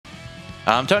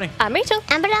I'm Tony. I'm Rachel.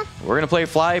 I'm Bella. We're going to play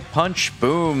Fly, Punch,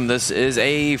 Boom. This is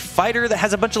a fighter that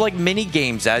has a bunch of like mini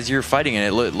games as you're fighting, and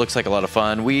it looks like a lot of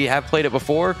fun. We have played it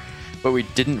before, but we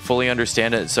didn't fully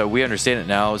understand it, so we understand it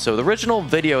now. So the original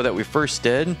video that we first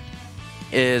did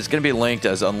is going to be linked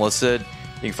as unlisted.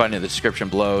 You can find it in the description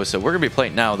below. So we're going to be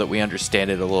playing now that we understand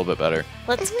it a little bit better.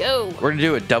 Let's go. We're going to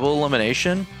do a double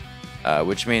elimination,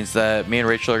 which means that me and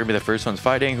Rachel are going to be the first ones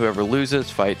fighting. Whoever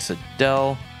loses fights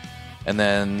Adele, and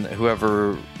then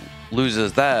whoever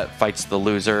loses that fights the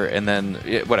loser, and then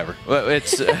whatever.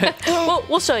 It's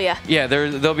we'll show you. Yeah,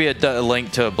 there'll be a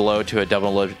link to below to a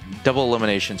double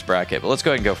eliminations bracket. But let's go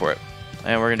ahead and go for it.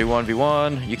 And we're gonna do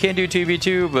 1v1. You can do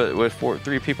 2v2, but with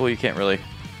 3 people, you can't really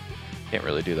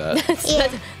do that. Yeah.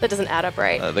 That doesn't add up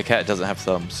right. The cat doesn't have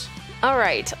thumbs. All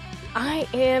right, I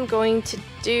am going to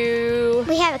do.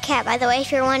 We have a cat, by the way,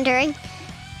 if you're wondering.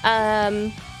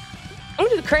 I'm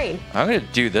gonna do the crane. I'm gonna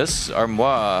do this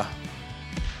armoire.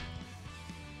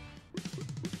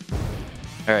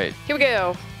 All right. Here we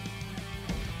go.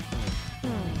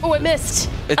 Oh, I missed.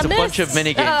 It's I a bunch of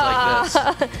mini games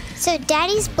like this. So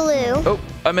Daddy's blue. Oh,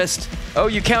 I missed. Oh,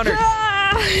 you countered.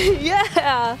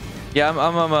 Yeah. Yeah,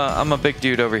 I'm a big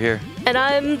dude over here. And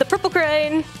I'm the purple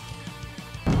crane.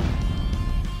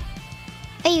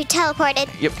 Oh, you teleported.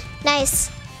 Yep. Nice.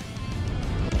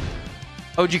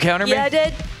 Oh, did you counter me? Yeah, I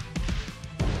did.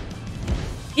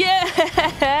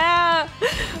 Yeah.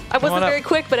 I wasn't very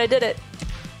quick, but I did it.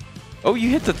 Oh, you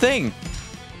hit the thing.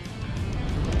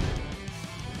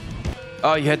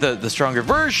 Oh, you had the stronger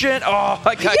version. Oh,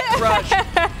 I got crushed.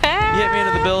 You hit me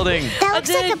into the building. That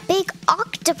looks like a big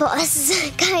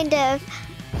octopus, kind of.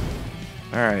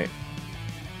 All right.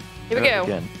 Here we go.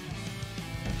 Again.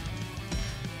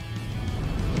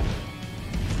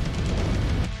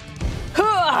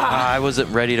 I wasn't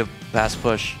ready to pass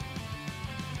push.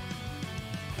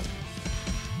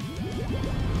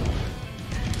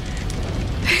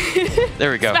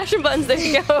 There we go. Smashing buttons. There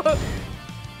you go.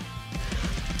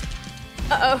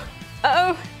 Uh-oh.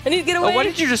 Uh-oh. I need to get away. Oh, why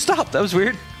did you just stop? That was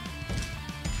weird.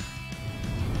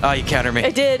 Oh, you countered me. I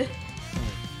did.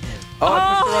 Oh,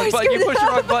 I pushed the wrong button. You pushed the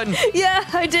wrong button. Yeah,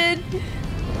 I did.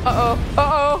 Uh-oh.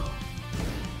 Uh-oh.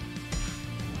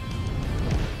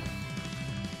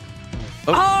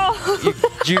 Oh!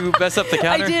 Did you mess up the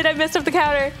counter? I did. I messed up the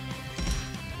counter.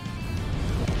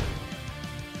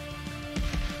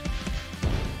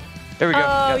 There we go. Oh,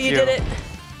 Got you did it.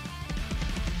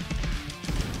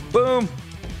 Boom.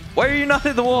 Why are you not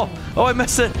hitting the wall? Oh, I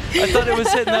missed it. I thought it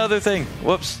was hitting the other thing.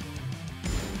 Whoops.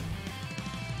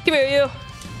 Come here, you.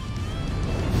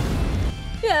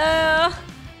 Yeah.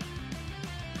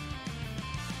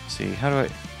 Let's see, how do I...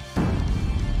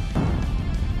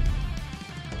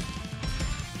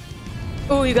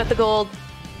 Oh, you got the gold.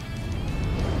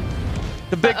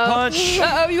 The big punch.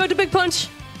 Uh-oh, you got the big punch.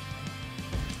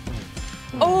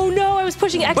 Oh no, I was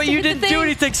pushing X. But you didn't do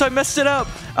anything, so I messed it up.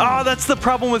 Oh, that's the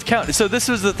problem with count. So this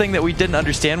was the thing that we didn't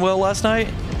understand well last night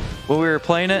when we were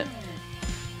playing it.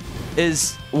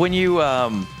 Is when you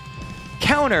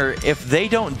counter, if they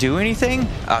don't do anything.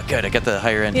 Oh, good, I got the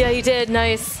higher end. Yeah, you did.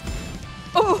 Nice.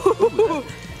 Oh.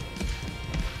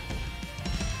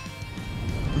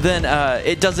 Then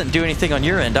it doesn't do anything on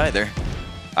your end either.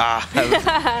 Ah, I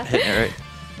was hitting it right.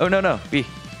 Oh no, B.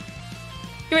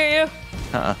 Come here, you.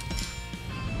 Uh-uh.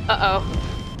 Uh-oh.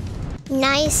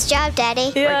 Nice job,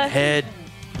 Daddy. Yeah. Right head.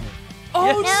 Oh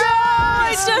Yes. no! I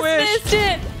just Squished. missed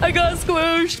it. I got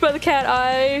squished by the cat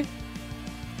eye.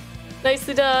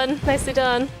 Nicely done. Nicely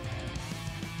done.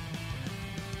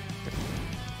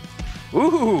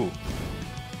 Ooh.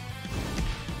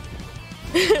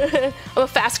 I'm a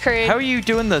fast crane. How are you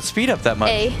doing the speed up that much?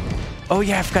 A. Oh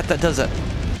yeah, I forgot that does it.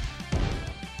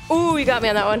 Ooh, you got me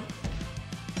on that one.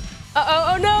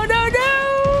 Uh-oh. Oh no, no,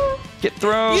 no! Get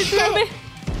thrown. You threw me.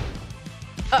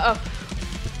 Uh-oh.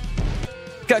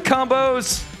 Got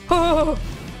combos. Oh.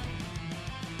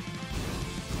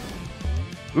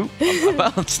 Ooh, I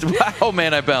bounced. Wow,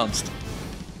 man, I bounced.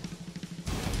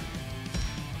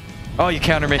 Oh, you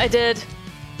counter me. I did.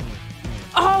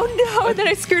 Oh no, and then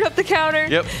I screwed up the counter.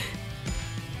 Yep.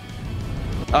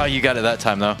 Oh, you got it that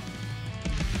time, though.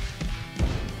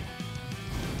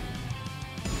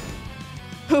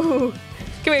 Ooh.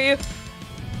 Come here, you.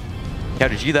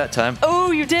 Countered you that time.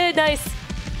 Oh, you did. Nice.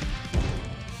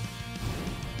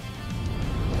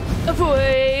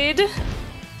 Avoid.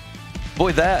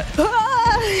 Boy, that.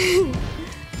 Ah!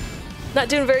 Not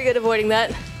doing very good avoiding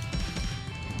that.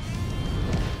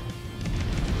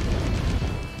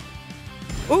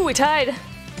 Ooh, we tied.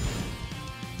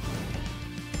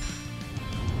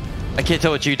 I can't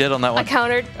tell what you did on that one. I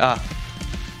countered. Ah.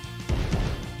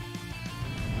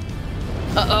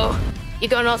 Uh-oh. You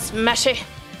going all smashy?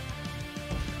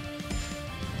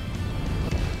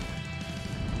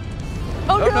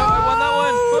 Oh, no! no, I won that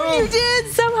one. You Boom.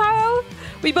 did somehow.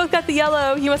 We both got the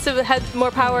yellow. You must have had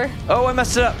more power. Oh, I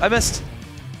messed it up. I missed.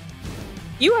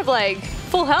 You have like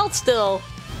full health still.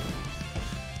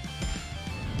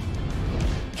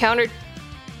 Countered.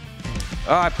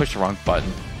 Oh, I pushed the wrong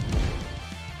button.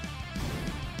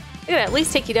 I could at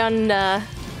least take you down to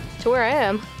where I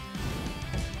am.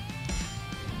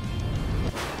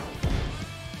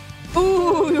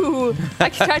 Ooh! I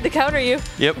tried to counter you.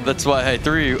 Yep, that's why I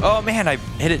threw you. Oh man, I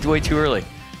hit it way too early.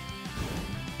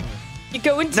 You're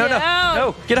going No, down.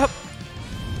 no, get up.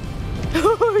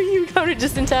 You countered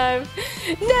just in time.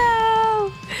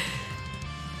 No!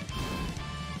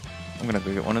 I'm gonna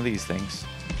go get one of these things.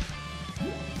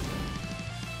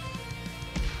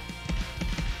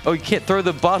 Oh, you can't throw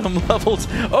the bottom levels.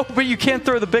 Oh, but you can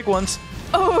throw the big ones.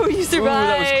 Oh, you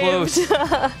survived. That was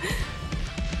close.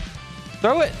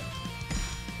 Throw it.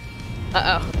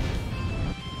 Uh-oh.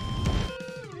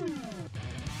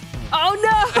 Oh,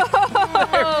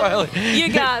 no!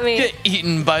 You got me. Get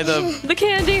eaten by The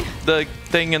candy. the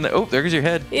thing in the. Oh, there goes your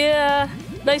head. Yeah.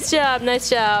 Nice job. Nice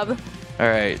job. All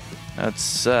right,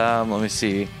 that's let me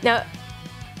see. Now,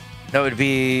 That would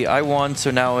be I won,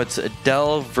 so now it's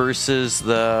Adele versus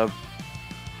the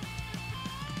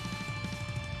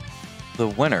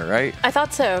winner, right? I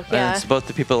thought so. And Yeah. it's both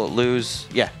the people that lose.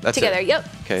 Yeah, that's Together. it. Yep.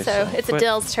 Okay, So so it's quit.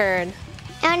 Adele's turn.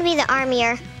 I want to be the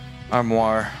armier.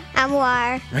 Armoire.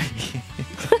 Armoire.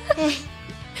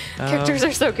 Characters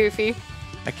are so goofy.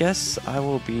 I guess I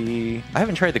will be. I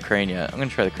haven't tried the crane yet. I'm gonna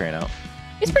try the crane out.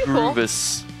 It's pretty cool.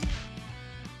 Groovus.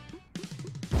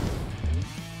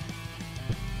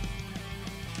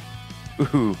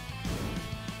 Ooh.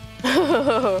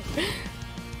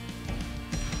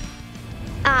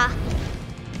 Ah.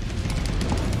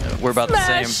 We're about the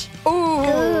Smash. same. Ooh.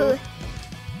 Ooh.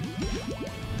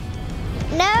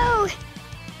 No.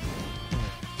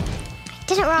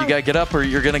 Did it wrong. You gotta get up or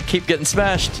you're gonna keep getting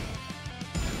smashed.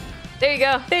 There you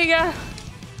go. There you go.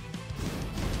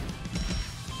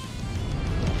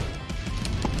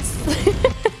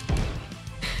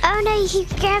 Oh no, you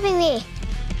keep grabbing me.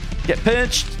 Get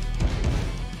pinched.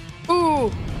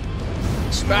 Ooh.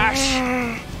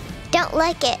 Smash. Don't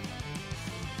like it.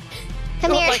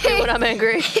 Come Don't here. like it when I'm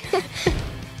angry.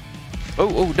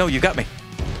 Oh, no, you got me.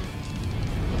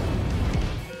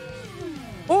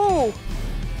 Ooh.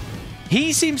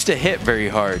 He seems to hit very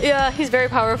hard. Yeah, he's very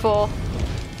powerful.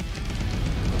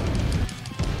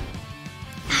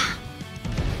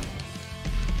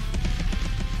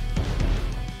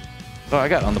 Oh, I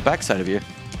got on the backside of you.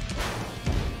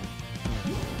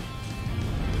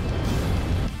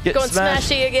 Get Going smashed.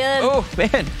 smashy again. Oh,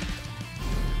 man.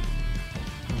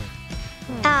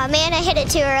 Oh man, I hit it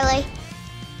too early.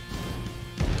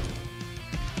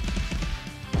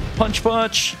 Punch,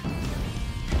 punch.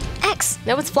 X.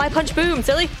 Now it's fly punch boom,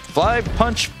 silly. Fly,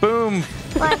 punch, boom.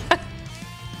 What?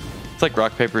 It's like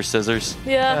rock, paper, scissors.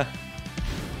 Yeah.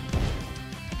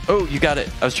 Oh, you got it.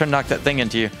 I was trying to knock that thing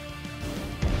into you.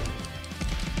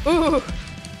 Ooh.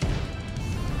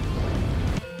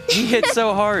 He hit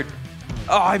so hard.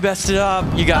 Oh, I messed it up.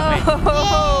 You got me.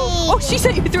 Oh, she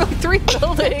said you threw like 3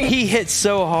 buildings. He hit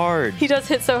so hard. He does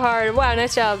hit so hard. Wow,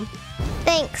 nice job.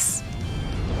 Thanks.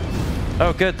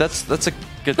 Oh, good. That's a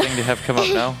good thing to have come up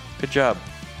now. Good job.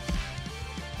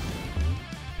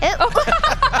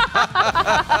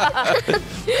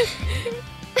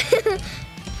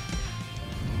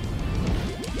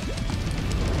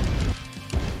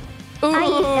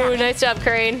 Ooh, nice job,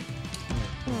 Crane.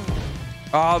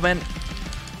 Oh, man.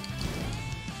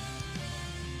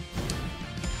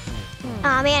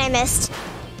 Oh man, I missed.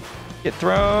 Get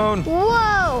thrown.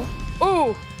 Whoa.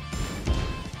 Ooh.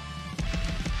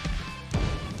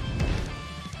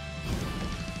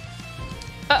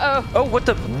 Uh-oh. Oh, what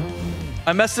the?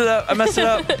 I messed it up. I messed it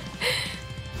up.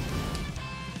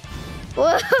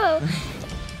 Whoa.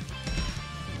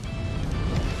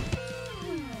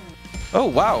 Oh,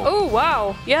 wow. Oh,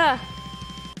 wow. Yeah.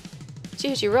 She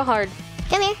hit you real hard.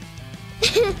 Come here.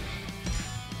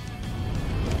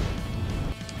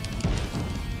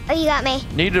 Oh, you got me.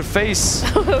 Need a face.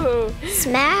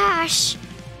 Smash.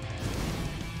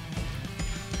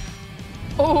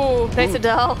 Oh, nice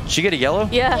Adele. She get a yellow?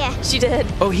 Yeah, Yeah. she did.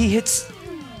 Oh, he hits.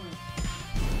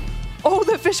 Oh,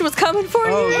 the fish was coming for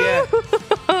Oh, you.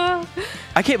 yeah.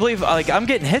 I can't believe, like, I'm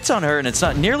getting hits on her and it's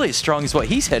not nearly as strong as what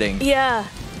he's hitting. Yeah.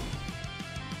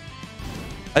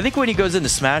 I think when he goes into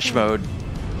smash mode,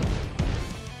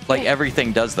 like,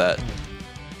 everything does that.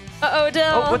 Uh-oh,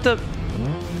 Adele. Oh, what the?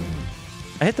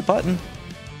 I hit the button.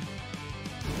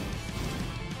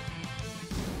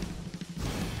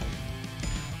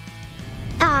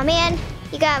 Oh man,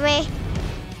 you got me.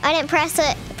 I didn't press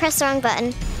it. Press the wrong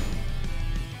button.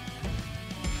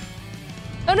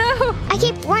 Oh no! I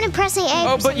keep running pressing A.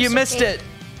 Oh, but you missed it.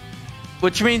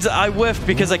 Which means I whiffed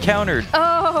because I countered.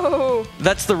 Oh!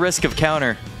 That's the risk of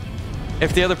counter.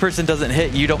 If the other person doesn't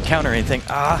hit, you don't counter anything.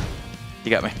 Ah,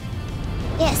 you got me.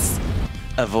 Yes.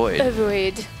 Avoid.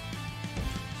 Avoid.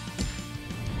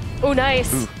 Oh,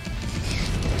 nice. Ooh.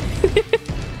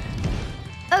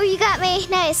 Oh, you got me.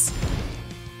 Nice.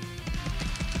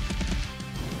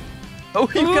 Oh,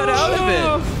 you got out of it.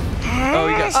 Oh,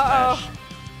 you got smashed.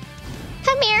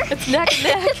 Come here. It's neck and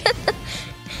neck.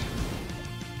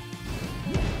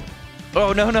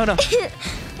 Oh, no, no, no.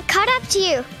 Caught up to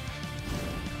you.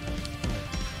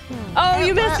 Oh,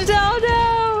 you missed it.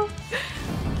 Oh,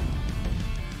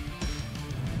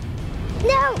 no.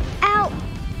 No. Ow.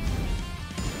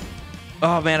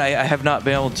 Oh, man, I have not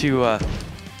been able to...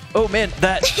 Oh, man,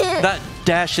 that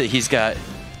dash that he's got.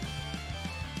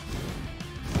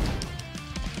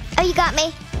 Oh, you got me.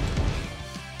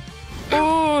 Ooh.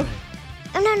 Oh,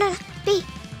 no, no. B.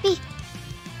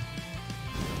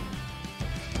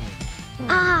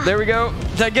 Ah. There we go.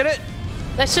 Did I get it?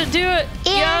 That should do it.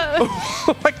 Yeah.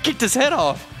 I kicked his head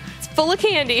off. It's full of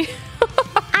candy.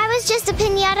 I was just a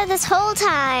pinata this whole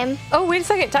time. Oh, wait a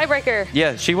second. Tiebreaker.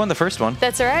 Yeah, she won the first one.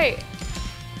 That's right.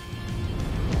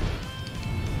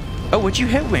 Oh, what'd you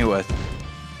hit me with?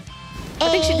 I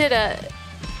think she did a...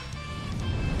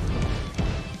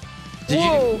 Did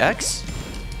Whoa. you do X?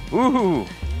 Ooh.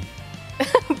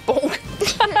 Bonk.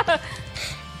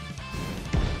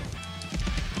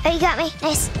 Oh, you got me.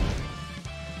 Nice.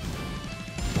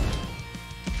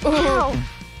 Ooh. Ow.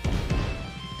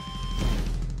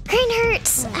 Green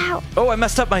hurts. Ow. Oh, I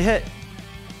messed up my hit.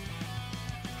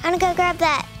 I'm gonna go grab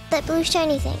that blue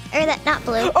shiny thing. Or that, not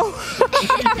blue. Oh.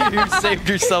 You saved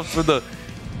yourself for the...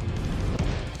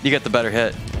 You got the better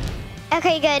hit.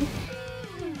 Okay, good.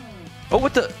 Oh,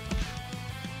 what the...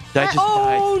 Did I just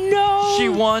Oh, die? no. She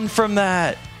won from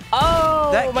that. Oh,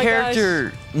 That my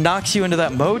character knocks you into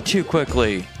that mode too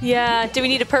quickly. gosh. Yeah. Do we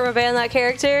need to permaban that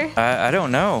character? I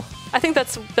don't know. I think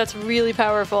that's really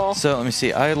powerful. So let me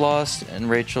see. I lost and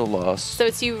Rachel lost. So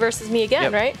it's you versus me again,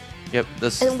 Yep. right? Yep.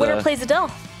 This And is winner the... plays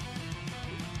Adele.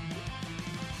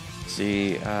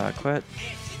 See, quit.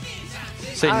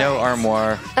 Say All no right.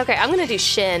 armoire. Okay, I'm gonna do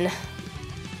Shin.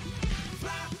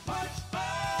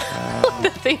 The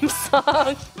theme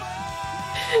song.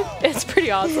 It's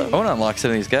pretty awesome. I want to unlock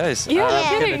some of these guys. Yeah, no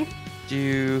I'm kidding.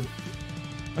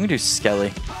 I'm gonna do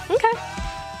Skelly. Okay.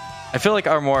 I feel like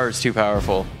Armoire is too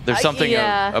powerful. There's something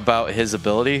yeah. about his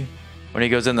ability when he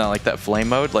goes in that flame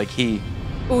mode. Like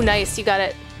Ooh, nice. You got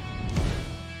it.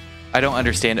 I don't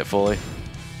understand it fully.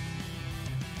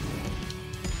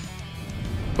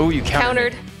 Oh, you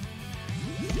countered.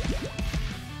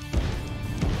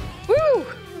 Woo!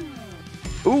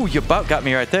 Ooh, you about got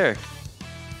me right there.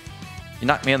 You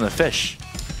knocked me on the fish.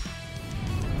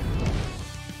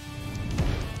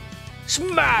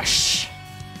 Smash!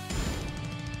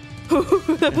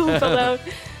 That balloon fell down.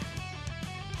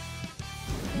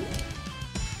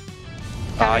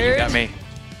 Ah, you got Countered. me.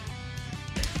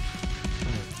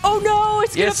 Oh no! I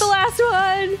screwed up Yes. the last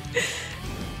one.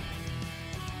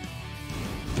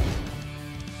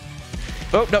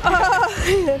 Oh, no.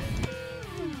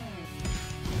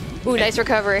 Ooh, nice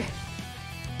recovery.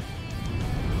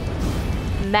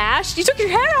 Mashed? You took your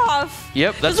head off.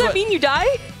 Yep, Does that's that what. mean you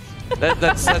die?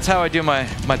 That's how I do my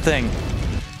thing.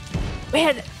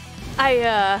 Man,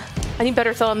 I need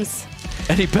better thumbs.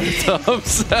 Any better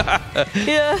thumbs?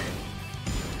 Yeah.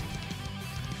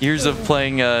 Years of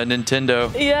playing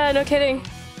Nintendo. Yeah, no kidding.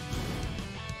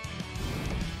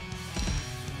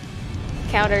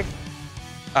 Countered.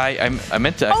 I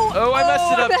meant to. Oh, I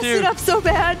messed it up I messed too. it up so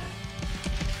bad.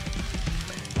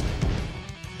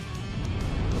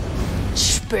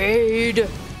 Spade.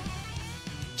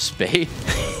 Spade.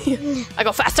 I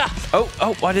go faster. Oh,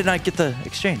 why didn't I get the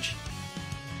exchange?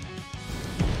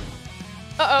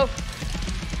 Uh-oh.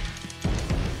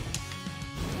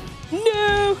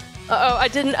 No. Uh-oh, I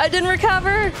didn't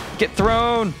recover. Get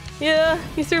thrown. Yeah,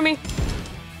 you threw me.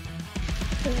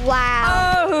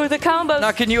 Wow. Oh, the combos.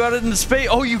 Knocking you out into space.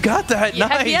 Oh, you got that.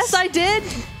 Nice. Heck yes, I did.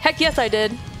 Heck yes, I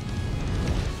did.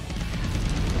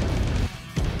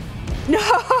 No,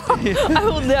 I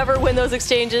will never win those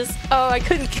exchanges. Oh, I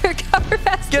couldn't recover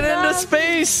fast Get into enough.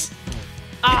 space.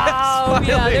 Oh, Yes,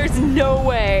 yeah, finally. there's no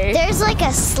way. There's like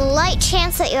a slight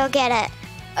chance that you'll get it.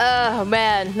 Oh,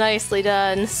 man, nicely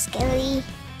done. Skelly.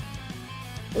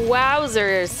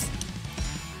 Wowzers.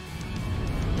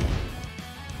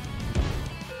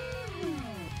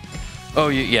 Oh,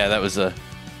 yeah, that was a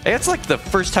Hey, it's like the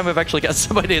first time I've actually got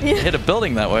somebody to hit a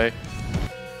building that way.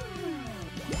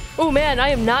 Oh man, I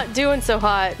am not doing so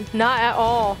hot. Not at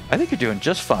all. I think you're doing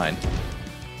just fine.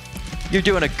 You're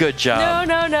doing a good job.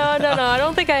 No. I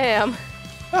don't think I am.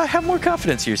 Have more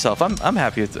confidence in yourself. I'm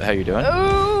happy with how you're doing.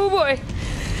 Oh boy.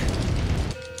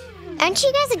 Aren't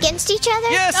you guys against each other?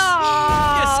 Yes!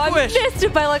 Oh, Yes, I squish! missed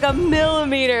it by like a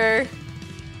millimeter.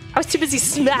 I was too busy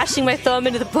smashing my thumb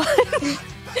into the button.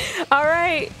 All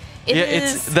right.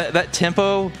 It's that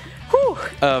tempo Whew.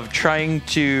 of trying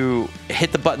to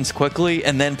hit the buttons quickly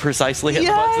and then precisely hit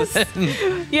Yes. the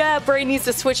buttons. Yeah, brain needs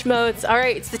to switch modes. All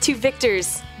right, it's the two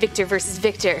Victors. Victor versus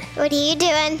Victor. What are you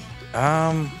doing?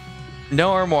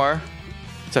 No or more.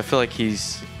 So I feel like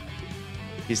he's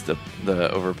the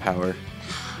overpower.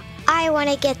 I want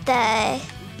to get the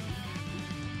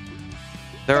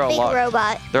They're all big locked.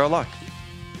 robot. They're all locked.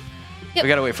 Yep. We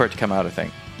gotta wait for it to come out, I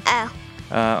think. Oh.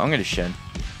 I'm gonna Shin.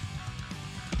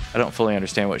 I don't fully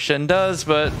understand what Shin does,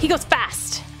 but He goes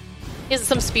fast. He has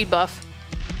some speed buff.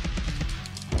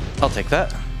 I'll take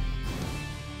that.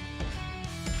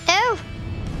 Oh.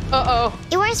 Uh-oh.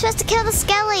 You weren't supposed to kill the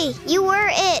Skelly. You were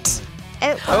it.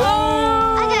 Oh.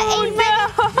 Oh! I got eaten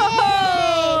by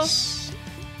the fish.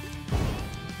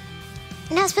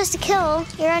 You're not supposed to kill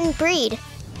your own breed.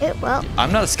 Oh, well.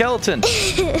 I'm not a skeleton.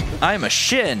 I'm a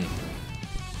Shin.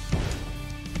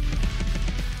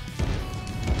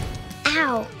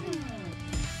 Ow.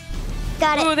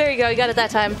 Got it. Oh, there you go. You got it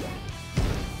that time.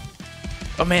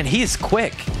 Oh man, he's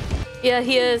quick. Yeah,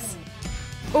 he is.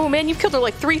 Oh man, you've killed her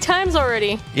like 3 times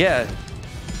already. Yeah.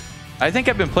 I think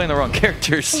I've been playing the wrong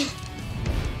characters.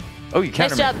 Oh, you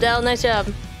counter Nice job, Del. Nice job.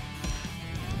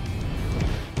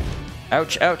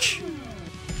 Ouch, ouch.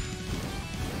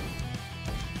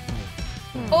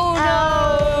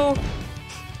 Oh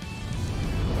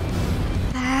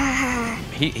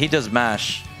He does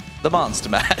mash. The monster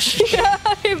mash. no! Yeah,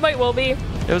 it might well be.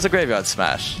 It was a graveyard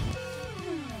smash.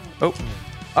 Oh.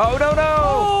 Oh, no, no!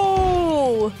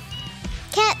 Oh!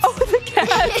 Cat. Oh, the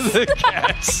cat! The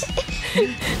cats.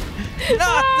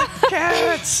 Not the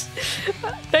cats.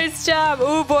 Nice job.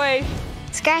 Oh boy.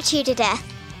 Scratch you to death.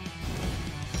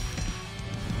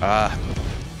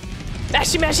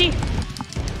 Mashy, mashy.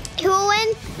 Who will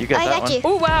win? You got I that got one. you.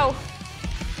 Oh wow.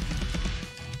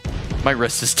 My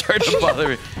wrist is starting to bother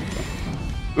me.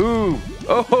 Ooh.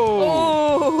 Oh.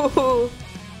 Oh,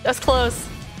 that's close.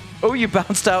 Oh, you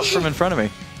bounced out from in front of me.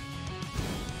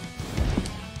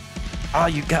 Ah,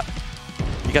 you got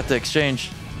the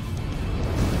exchange.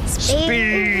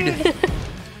 Speed.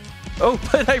 Oh,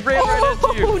 but I ran right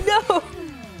into you. Oh no.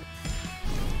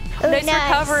 Oh, Nice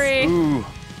recovery. Ooh.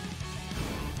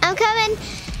 I'm coming.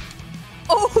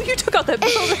 Oh, you took out that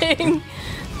building.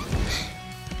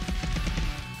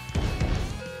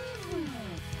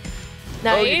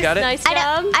 Nice. Oh, you got it? Nice I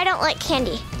job. don't like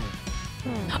candy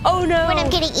Oh no. when I'm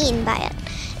getting eaten by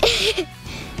it.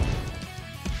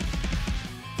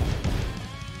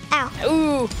 Ow.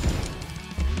 Ooh.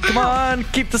 Come on,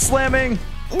 keep the slamming.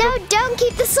 No, don't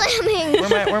keep the slamming.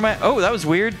 Where am I? Oh, that was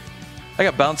weird. I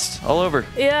got bounced all over.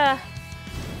 Yeah.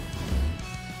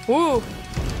 Ooh.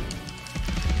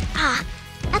 Ah,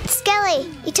 that's Skelly.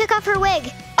 You took off her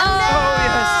wig. Oh, Oh,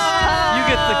 yes. You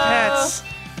get the cats.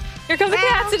 Here comes the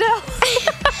cats, Adele.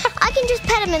 I can just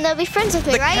pet them and they'll be friends with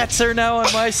me, The right? cats are now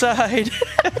on my side.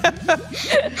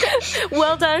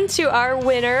 Well done to our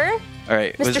winner. All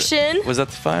right. Mr. Shin? Was that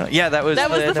the final? Yeah, that was That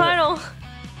was end the of it. final.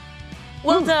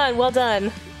 Well done. Well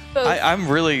done. Both. I'm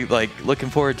really looking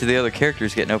forward to the other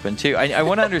characters getting open too. I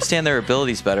want to understand their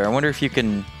abilities better. I wonder if you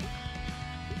can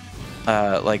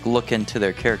look into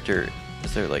their character.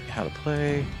 Is there how to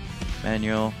play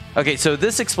manual? Okay, so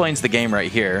this explains the game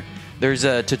right here. There's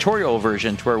a tutorial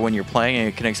version to where when you're playing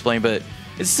it can explain, but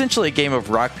it's essentially a game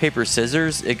of rock paper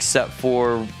scissors, except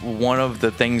for one of the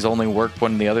things only work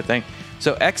when the other thing.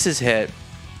 So X is hit,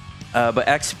 but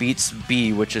X beats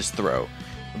B, which is throw.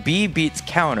 B beats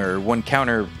counter. When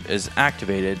counter is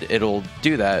activated, it'll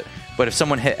do that. But if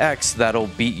someone hit X, that'll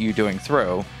beat you doing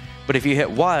throw. But if you hit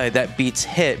Y, that beats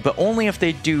hit, but only if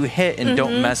they do hit and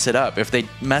don't mess it up. If they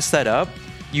mess that up,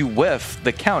 you whiff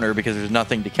the counter because there's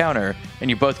nothing to counter, and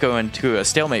you both go into a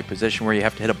stalemate position where you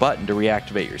have to hit a button to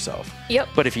reactivate yourself. Yep.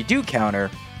 But if you do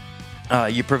counter,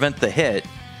 you prevent the hit.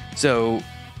 So,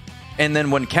 and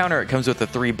then when counter, it comes with a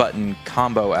 3-button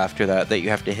combo after that you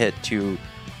have to hit to.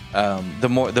 The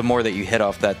more that you hit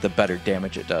off that, the better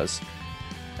damage it does.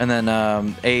 And then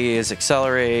A is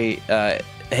accelerate.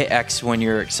 Hit X when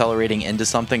you're accelerating into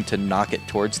something to knock it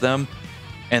towards them.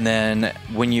 And then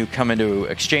when you come into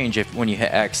exchange, when you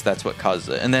hit X, that's what causes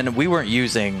it. And then we weren't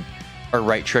using our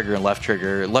right trigger and left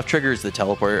trigger. Left trigger is the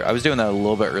teleport. I was doing that a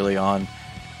little bit early on.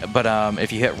 But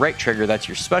if you hit right trigger, that's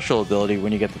your special ability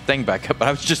when you get the thing back up. But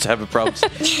I was just having problems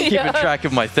keeping track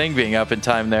of my thing being up in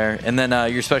time there. And then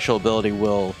your special ability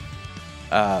will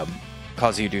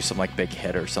cause you to do some like big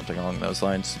hit or something along those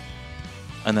lines.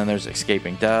 And then there's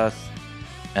escaping death.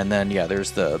 And then, yeah,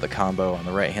 there's the combo on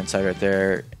the right-hand side right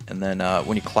there. And then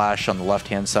when you clash on the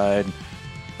left-hand side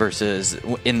versus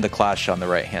in the clash on the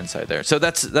right-hand side there. So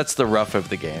that's the rough of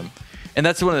the game. And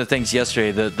that's one of the things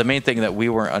yesterday, the main thing that we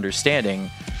weren't understanding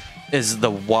is the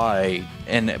why.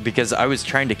 And because I was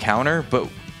trying to counter, but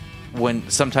when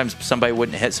sometimes somebody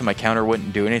wouldn't hit, so my counter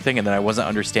wouldn't do anything, and then I wasn't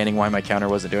understanding why my counter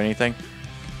wasn't doing anything.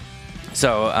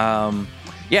 So,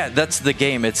 yeah, that's the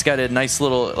game. It's got a nice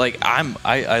little, like, I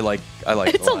like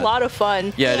It's a lot of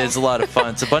fun. Yeah, it is a lot of fun.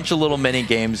 It's a bunch of little mini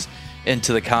games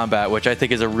into the combat, which I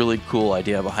think is a really cool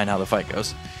idea behind how the fight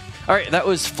goes. All right, that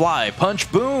was Fly,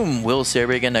 Punch, Boom. We'll see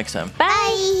everybody again next time. Bye.